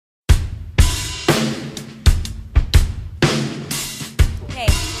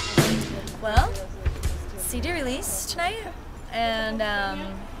CD release tonight, and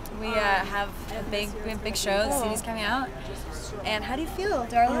we have a big show. The CD's coming out. And how do you feel,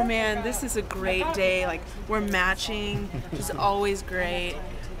 Darla? Oh man, this is a great day. Like, we're matching, which is always great.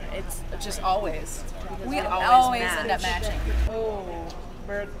 It's just always. We always end up matching. Oh,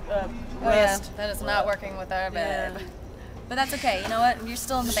 yeah, that is not working with our bed. Yeah. But that's okay. You know what? You're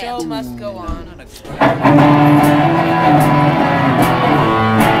still in the band. The show must go on.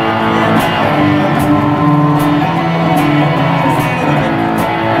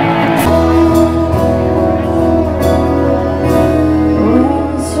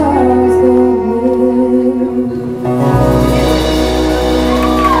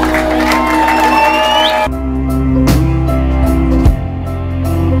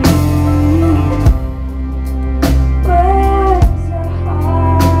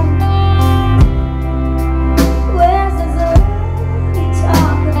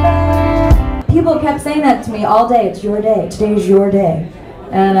 People kept saying that to me all day. It's your day. Today's your day.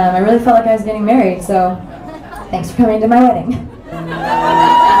 And I really felt like I was getting married, so thanks for coming to my wedding.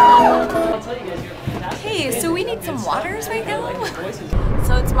 Hey, so we need some waters right now?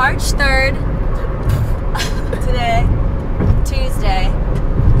 So it's March 3rd, today, Tuesday,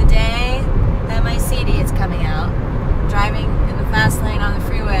 the day that my CD is coming out. Driving in the fast lane on the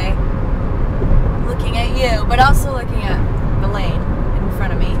freeway, looking at you, but also looking at the lane in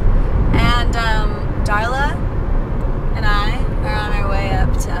front of me. And Darla and I are on our way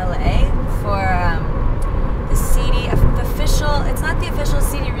up to LA for the CD official, it's not the official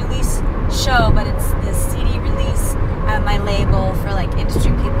CD release show, but it's the CD release at my label for like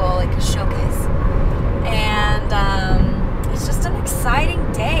industry people, like a showcase. And it's just an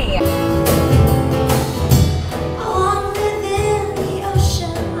exciting day.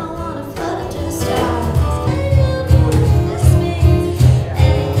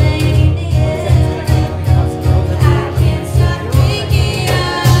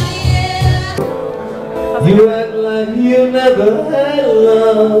 You act like you never had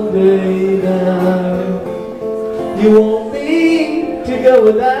love, baby. You want me to go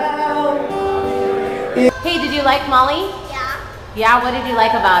without. Hey, did you like Molly? Yeah. Yeah, what did you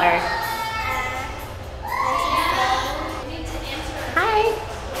like about her? Hi.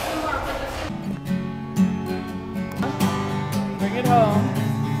 Bring it home.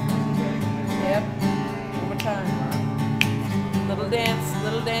 Yep. One more time. Little dance,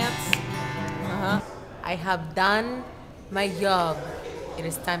 little dance. I have done my job. It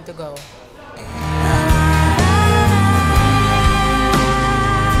is time to go.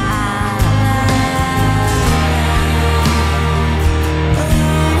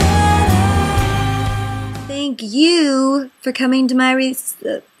 Thank you for coming to my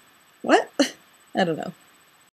what? I don't know.